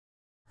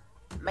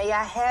May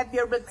I have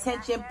your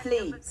attention,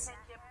 please?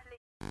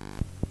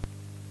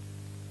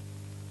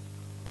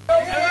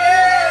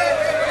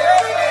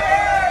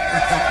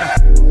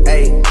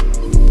 Hey,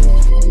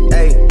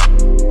 hey,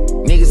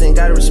 niggas ain't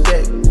gotta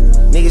respect.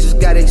 Niggas just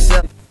gotta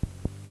accept.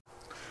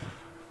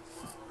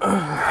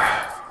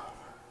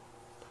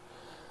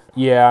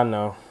 Yeah, I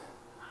know.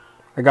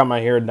 I got my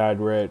hair dyed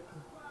red.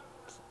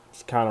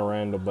 It's kind of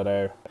random,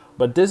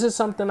 but this is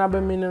something I've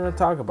been meaning to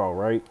talk about,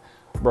 right?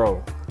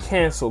 Bro,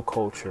 cancel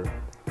culture.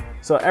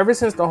 So ever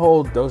since the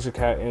whole Doja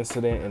Cat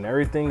incident and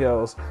everything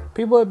else,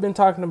 people have been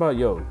talking about,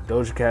 yo,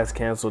 Doja Cat's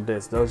canceled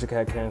this, Doja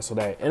Cat canceled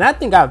that. And I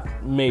think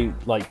I've made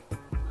like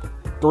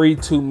 3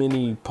 too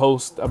many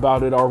posts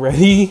about it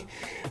already.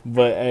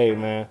 But hey,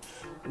 man,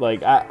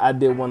 like I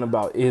did one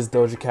about, is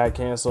Doja Cat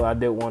canceled? I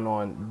did one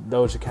on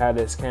Doja Cat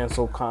is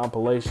canceled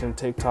compilation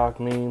TikTok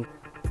meme.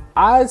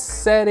 I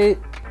said it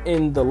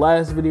in the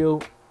last video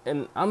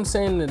and I'm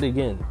saying it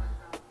again.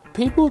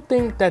 People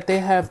think that they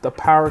have the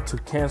power to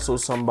cancel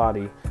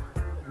somebody.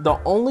 The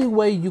only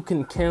way you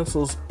can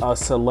cancel a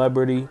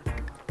celebrity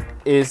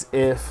is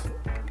if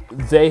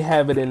they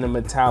have it in the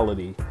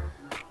mentality.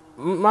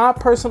 My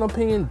personal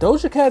opinion,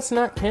 Doja Cat's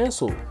not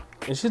canceled.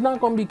 And she's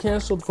not going to be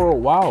canceled for a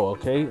while,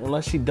 okay?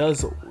 Unless she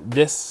does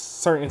this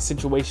certain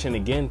situation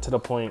again to the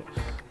point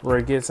where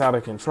it gets out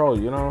of control,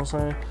 you know what I'm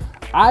saying?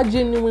 I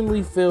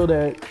genuinely feel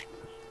that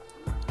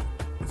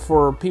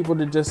for people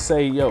to just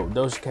say, yo,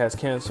 Doja Cat's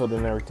canceled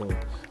and everything,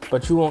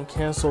 but you won't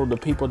cancel the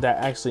people that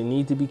actually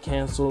need to be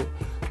canceled,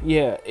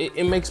 yeah,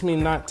 it makes me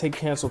not take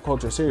cancel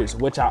culture serious,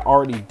 which I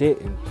already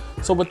didn't.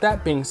 So with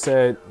that being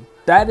said,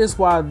 that is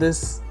why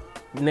this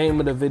name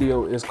of the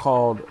video is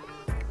called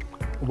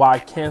Why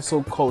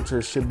Cancel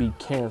Culture Should Be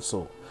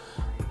Canceled.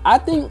 I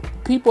think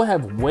people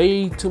have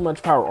way too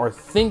much power, or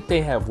think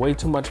they have way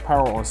too much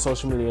power on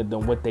social media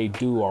than what they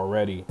do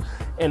already.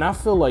 And I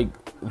feel like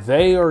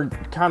they are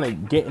kind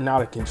of getting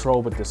out of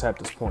control with this at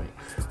this point.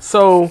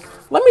 So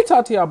let me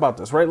talk to y'all about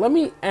this, right? Let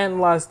me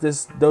analyze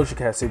this Doja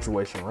Cat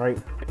situation, right?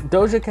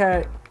 Doja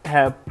Cat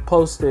have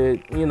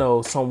posted, you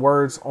know, some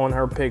words on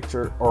her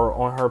picture or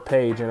on her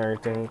page and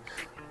everything,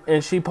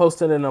 and she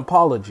posted an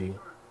apology.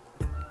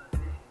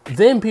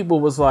 Then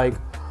people was like,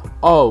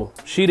 oh,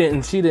 she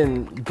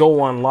didn't go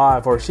on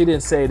live, or she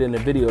didn't say it in the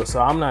video,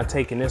 so I'm not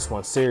taking this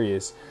one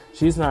serious.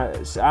 She's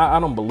not, I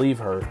don't believe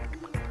her.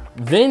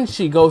 Then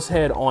she goes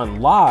head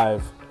on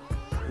live.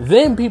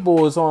 Then people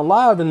was on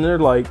live and they're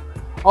like,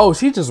 oh,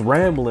 she's just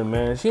rambling,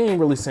 man. She ain't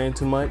really saying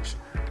too much.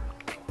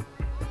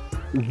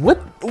 What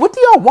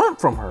do y'all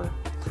want from her?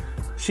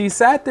 She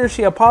sat there,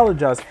 she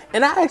apologized,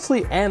 and I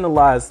actually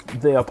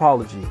analyzed the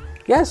apology.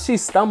 Yes, she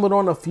stumbled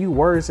on a few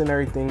words and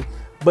everything,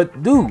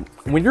 but dude,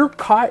 when you're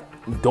caught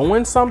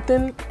doing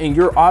something and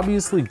you're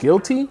obviously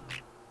guilty,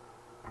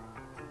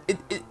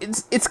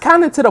 it's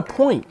kind of to the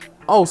point.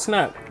 Oh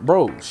snap,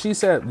 bro, she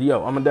said,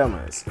 yo, I'm a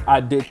dumbass. I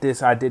did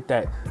this, I did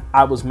that.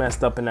 I was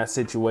messed up in that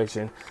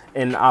situation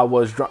and I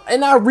was drunk.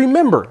 And I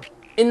remember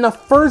in the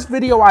first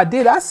video I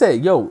did, I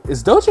said, yo,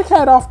 is Doja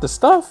Cat off the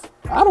stuff?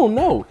 I don't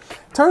know.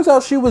 Turns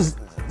out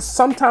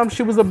sometimes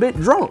she was a bit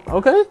drunk,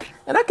 okay?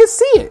 And I can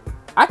see it.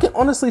 I can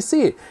honestly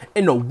see it.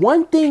 And the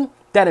one thing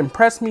that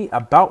impressed me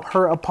about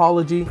her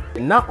apology,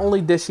 not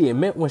only did she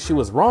admit when she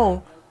was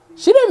wrong,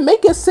 she didn't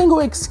make a single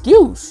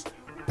excuse.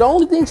 The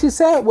only thing she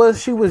said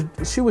was she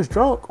was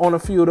drunk on a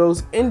few of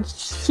those, and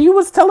she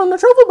was telling the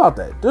truth about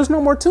that. There's no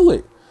more to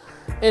it.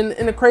 And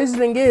the crazy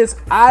thing is,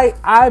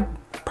 I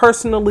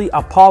personally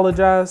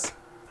apologize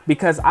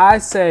because I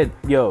said,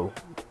 yo,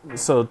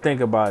 so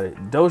think about it.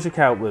 Doja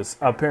Cat was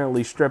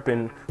apparently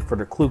stripping for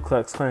the Ku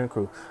Klux Klan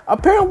crew.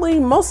 Apparently,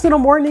 most of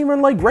them weren't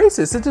even like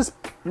racist. It's just,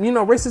 you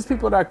know, racist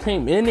people that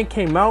came in and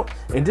came out,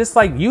 and just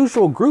like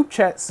usual group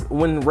chats,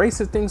 when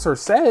racist things are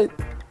said,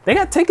 they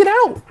got taken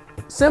out.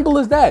 Simple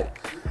as that.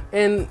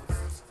 And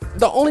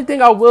the only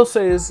thing I will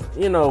say is,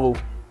 you know,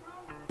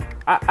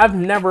 I've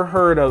never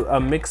heard a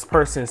mixed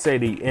person say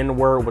the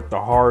N-word with the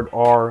hard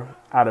R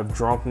out of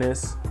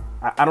drunkenness.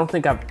 I don't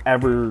think I've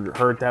ever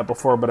heard that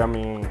before, but I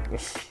mean,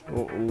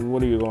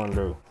 what are you going to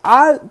do?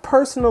 I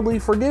personally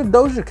forgive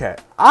Doja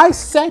Cat. I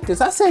said this.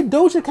 I said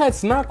Doja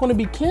Cat's not going to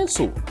be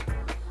canceled.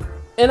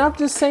 And I'm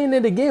just saying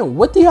it again.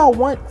 What do y'all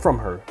want from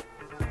her?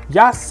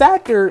 Y'all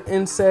sat there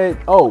and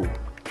said, oh,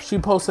 she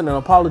posted an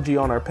apology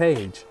on her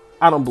page.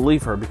 I don't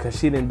believe her because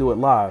she didn't do it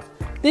live.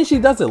 Then she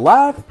does it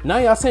live. Now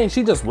y'all saying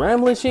she just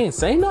rambling, she ain't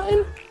saying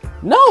nothing?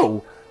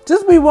 No,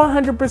 just be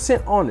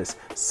 100% honest.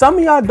 Some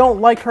of y'all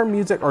don't like her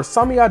music, or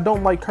some of y'all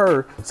don't like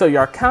her, so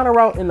y'all count her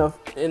out in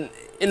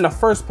the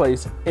first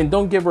place and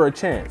don't give her a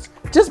chance.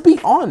 Just be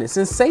honest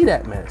and say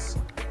that mess.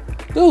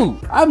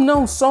 Dude, I've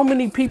known so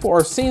many people,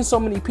 or seen so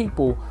many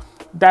people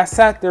that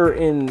sat there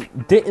and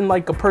didn't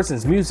like a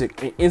person's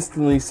music and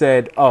instantly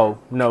said, oh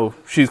no,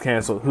 she's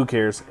canceled, who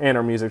cares, and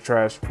her music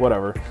trash,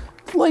 whatever.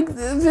 Like,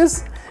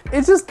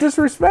 it's just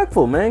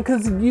disrespectful, man,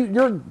 because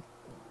you're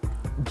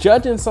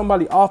judging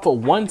somebody off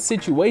of one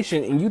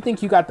situation and you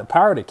think you got the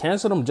power to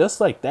cancel them just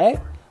like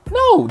that?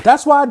 No,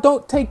 that's why I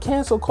don't take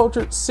cancel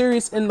culture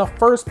serious in the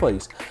first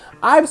place.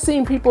 I've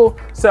seen people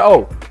say,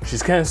 oh,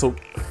 she's canceled.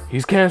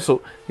 He's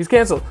canceled. He's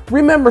canceled.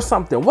 Remember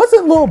something.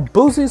 Wasn't Lil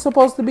Boosie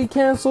supposed to be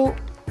canceled?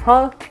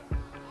 Huh?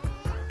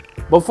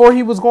 Before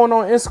he was going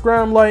on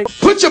Instagram like,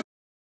 put your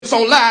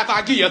on live,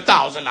 I'll give you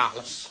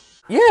 $1,000.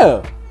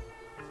 Yeah.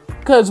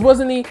 Cause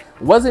wasn't he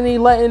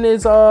letting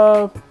his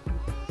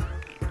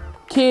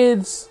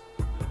kids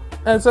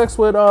have sex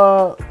with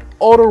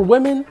older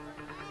women?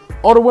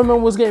 Older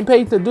women was getting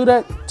paid to do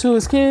that to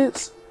his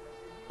kids.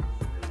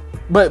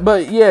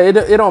 But yeah,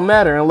 it don't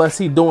matter unless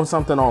he's doing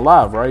something on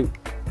live, right?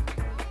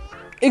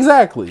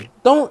 Exactly.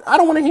 I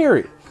don't want to hear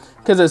it.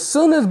 Cause as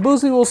soon as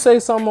Boosie will say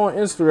something on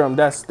Instagram,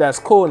 that's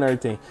cool and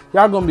everything,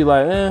 y'all gonna be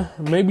like,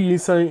 maybe he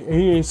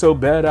ain't so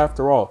bad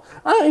after all.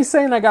 I ain't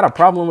saying I got a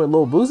problem with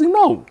Lil Boosie.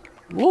 No,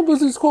 Lil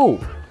Boosie's cool,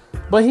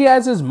 but he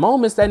has his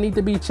moments that need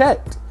to be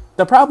checked.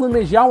 The problem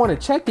is y'all want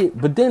to check it,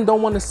 but then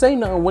don't want to say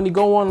nothing when he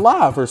go on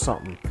live or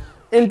something.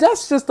 And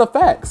that's just the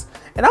facts.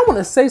 And I want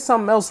to say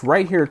something else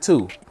right here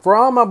too. For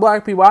all my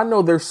black people, I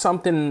know there's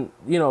something,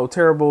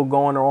 terrible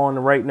going on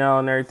right now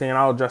and everything, and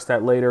I'll address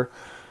that later.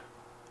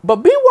 But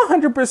be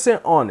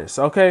 100% honest,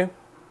 okay?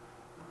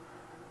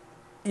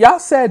 Y'all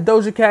said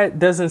Doja Cat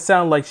doesn't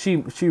sound like she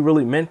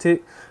really meant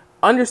it.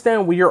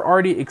 Understand when you're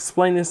already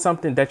explaining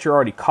something that you're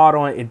already caught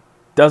on, it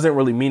doesn't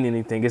really mean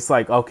anything. It's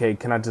like, okay,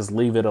 can I just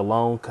leave it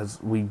alone?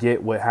 Because we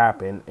get what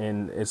happened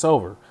and it's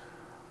over.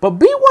 But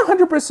be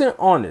 100%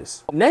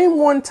 honest. Name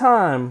one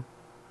time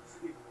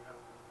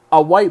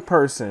a white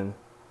person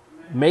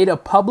made a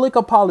public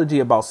apology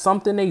about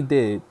something they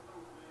did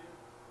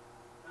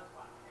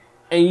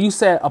and you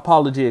said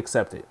apology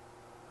accepted.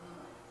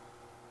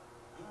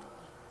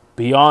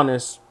 Be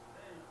honest.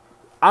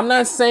 I'm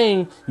not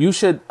saying you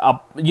should,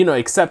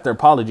 accept their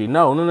apology.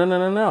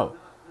 No.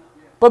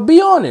 But be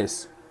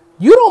honest.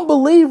 You don't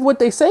believe what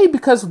they say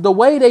because the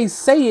way they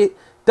say it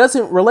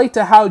doesn't relate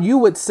to how you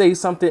would say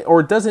something,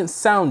 or doesn't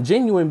sound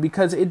genuine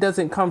because it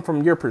doesn't come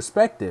from your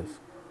perspective.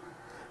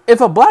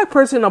 If a black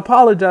person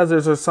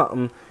apologizes or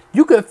something,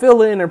 you could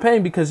feel it in their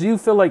pain because you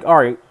feel like, all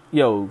right,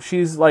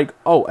 she's like,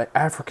 oh, an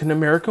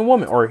African-American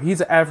woman, or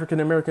he's an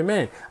African-American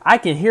man. I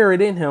can hear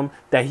it in him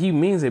that he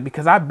means it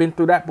because I've been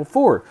through that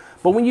before.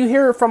 But when you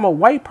hear it from a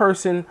white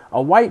person, a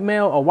white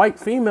male, a white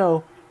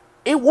female,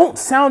 it won't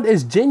sound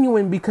as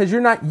genuine because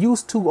you're not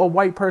used to a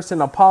white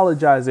person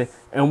apologizing.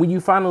 And when you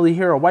finally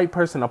hear a white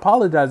person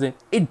apologizing,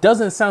 it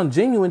doesn't sound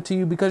genuine to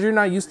you because you're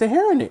not used to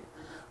hearing it.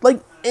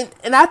 Like,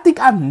 and I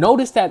think I've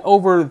noticed that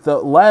over the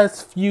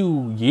last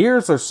few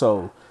years or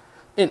so,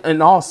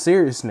 in all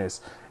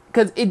seriousness,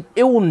 because it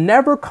will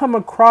never come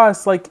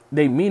across like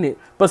they mean it.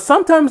 But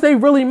sometimes they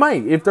really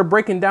might. If they're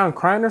breaking down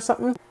crying or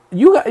something,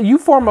 you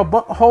form a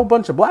whole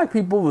bunch of black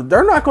people,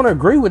 they're not going to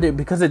agree with it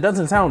because it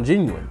doesn't sound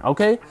genuine,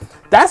 okay?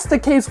 That's the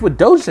case with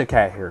Doja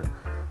Cat here.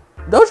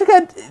 Doja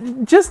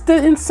Cat just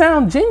didn't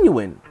sound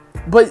genuine.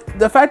 But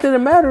the fact of the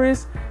matter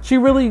is, she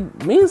really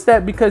means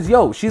that because,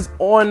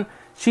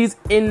 she's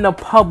in the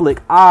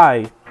public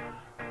eye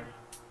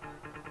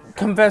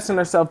confessing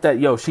herself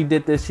that, she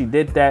did this, she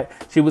did that.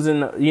 She was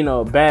in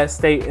a bad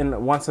state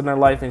once in her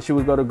life, and she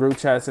would go to group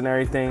chats and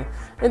everything.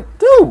 And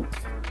dude,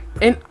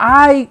 and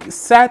I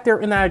sat there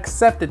and I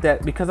accepted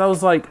that because I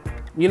was like,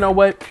 you know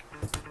what?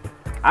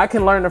 I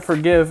can learn to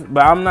forgive,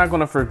 but I'm not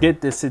going to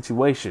forget this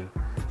situation.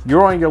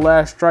 You're on your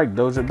last strike,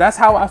 Doja. That's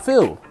how I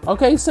feel.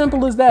 Okay,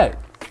 simple as that.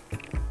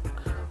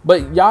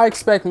 But y'all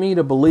expect me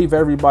to believe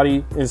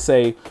everybody and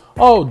say,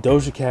 oh,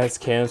 Doja Cat's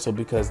canceled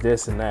because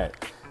this and that.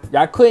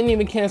 Y'all couldn't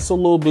even cancel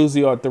Lil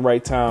Boosie at the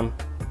right time.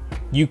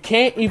 You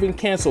can't even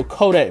cancel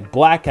Kodak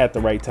Black at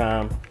the right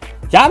time.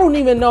 Y'all don't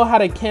even know how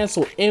to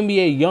cancel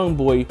NBA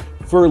YoungBoy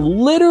for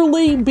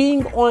literally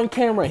being on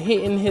camera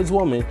hitting his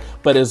woman.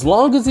 But as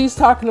long as he's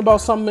talking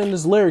about something in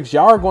his lyrics,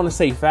 y'all are going to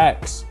say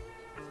facts.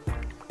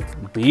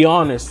 Be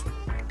honest.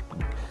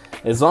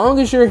 As long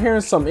as you're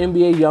hearing some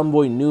NBA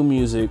YoungBoy new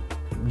music,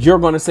 you're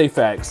going to say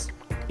facts.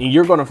 And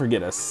you're going to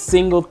forget a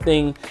single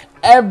thing,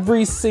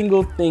 every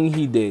single thing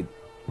he did.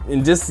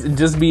 And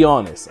just be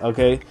honest,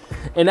 okay?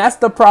 And that's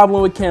the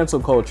problem with cancel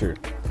culture.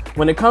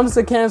 When it comes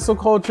to cancel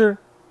culture,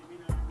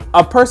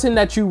 a person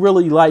that you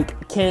really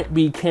like can't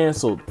be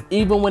canceled,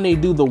 even when they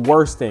do the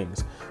worst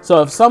things.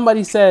 So if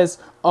somebody says,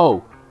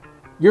 oh,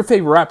 your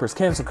favorite rapper's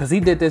canceled because he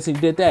did this, he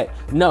did that.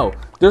 No,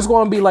 there's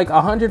going to be like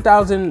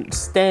 100,000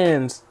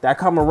 stans that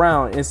come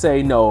around and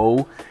say,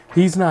 no,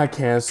 he's not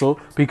canceled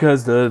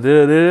because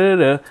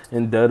da-da-da-da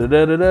and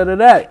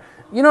da-da-da-da-da-da.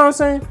 You know what I'm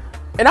saying?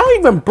 And I'll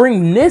even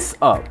bring this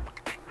up.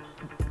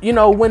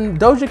 When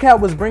Doja Cat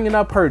was bringing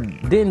up her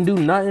didn't do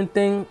nothing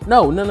thing.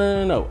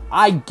 No.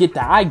 I get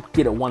that. I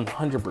get it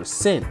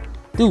 100%.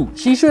 Dude,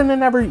 she shouldn't have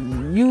never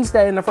used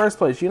that in the first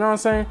place. You know what I'm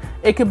saying?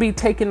 It could be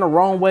taken the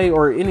wrong way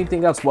or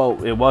anything else.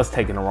 Well, it was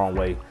taken the wrong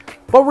way.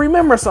 But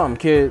remember something,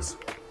 kids.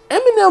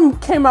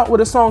 Eminem came out with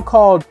a song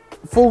called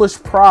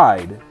Foolish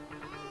Pride.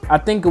 I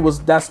think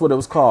that's what it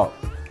was called.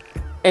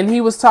 And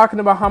he was talking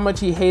about how much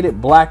he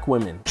hated black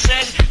women.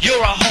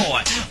 You're a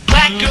whore.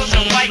 Black girls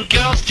and white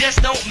girls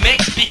just don't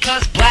mix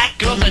because black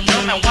girls are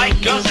dumb and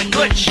white girls are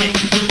good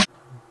chicks.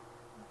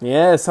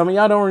 Yeah, some of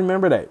y'all don't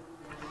remember that.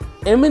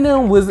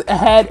 Eminem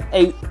had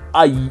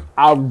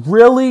a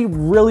really,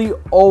 really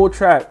old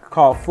track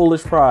called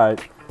Foolish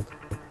Pride.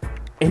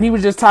 And he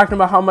was just talking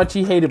about how much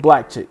he hated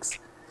black chicks.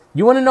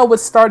 You want to know what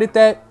started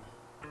that?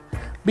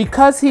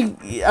 Because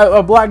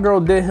a black girl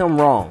did him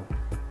wrong.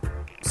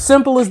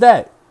 Simple as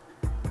that.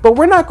 But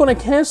we're not going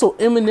to cancel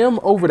Eminem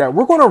over that.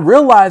 We're going to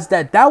realize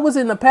that that was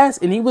in the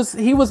past and he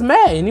was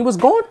mad and he was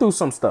going through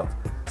some stuff.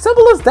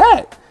 Simple as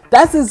that.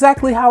 That's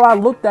exactly how I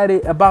looked at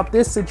it about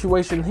this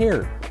situation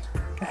here.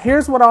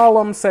 Here's what all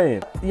I'm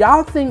saying.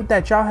 Y'all think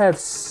that y'all have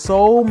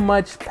so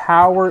much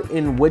power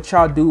in what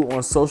y'all do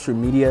on social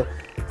media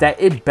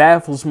that it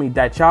baffles me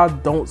that y'all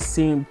don't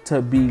seem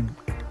to be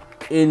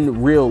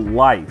in real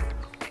life.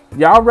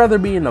 Y'all rather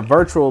be in the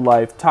virtual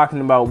life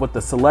talking about what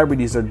the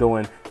celebrities are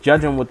doing,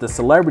 judging what the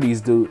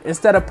celebrities do,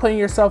 instead of putting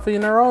yourself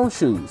in their own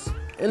shoes.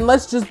 And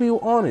let's just be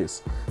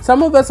honest.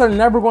 Some of us are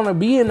never going to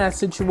be in that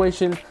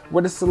situation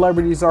where the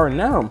celebrities are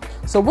now.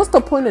 So what's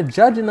the point of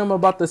judging them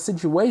about the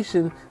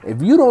situation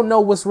if you don't know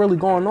what's really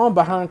going on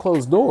behind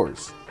closed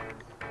doors?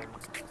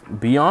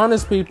 Be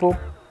honest, people.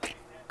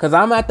 Because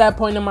I'm at that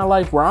point in my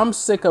life where I'm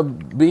sick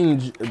of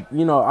being,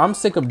 I'm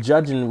sick of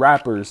judging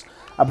rappers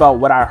about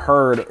what I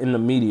heard in the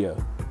media.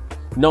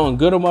 Knowing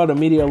good and well the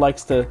media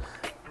likes to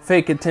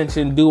fake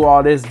attention, do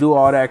all this, do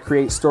all that,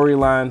 create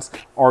storylines,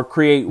 or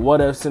create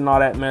what ifs and all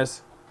that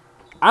mess.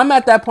 I'm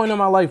at that point in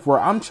my life where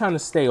I'm trying to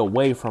stay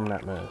away from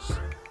that mess.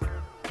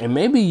 And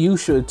maybe you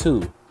should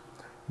too.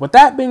 With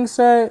that being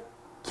said,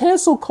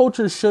 cancel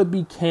culture should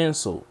be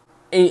canceled.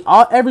 And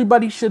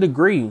everybody should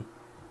agree.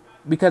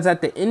 Because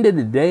at the end of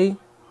the day,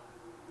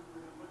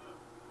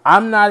 I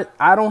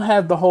don't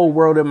have the whole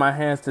world in my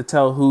hands to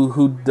tell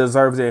who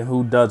deserves it and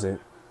who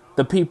doesn't.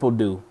 The people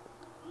do.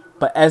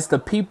 But as the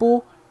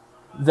people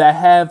that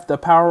have the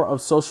power of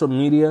social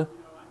media,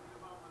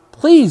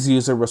 please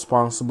use it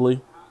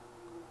responsibly.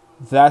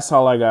 That's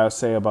all I gotta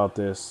say about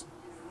this.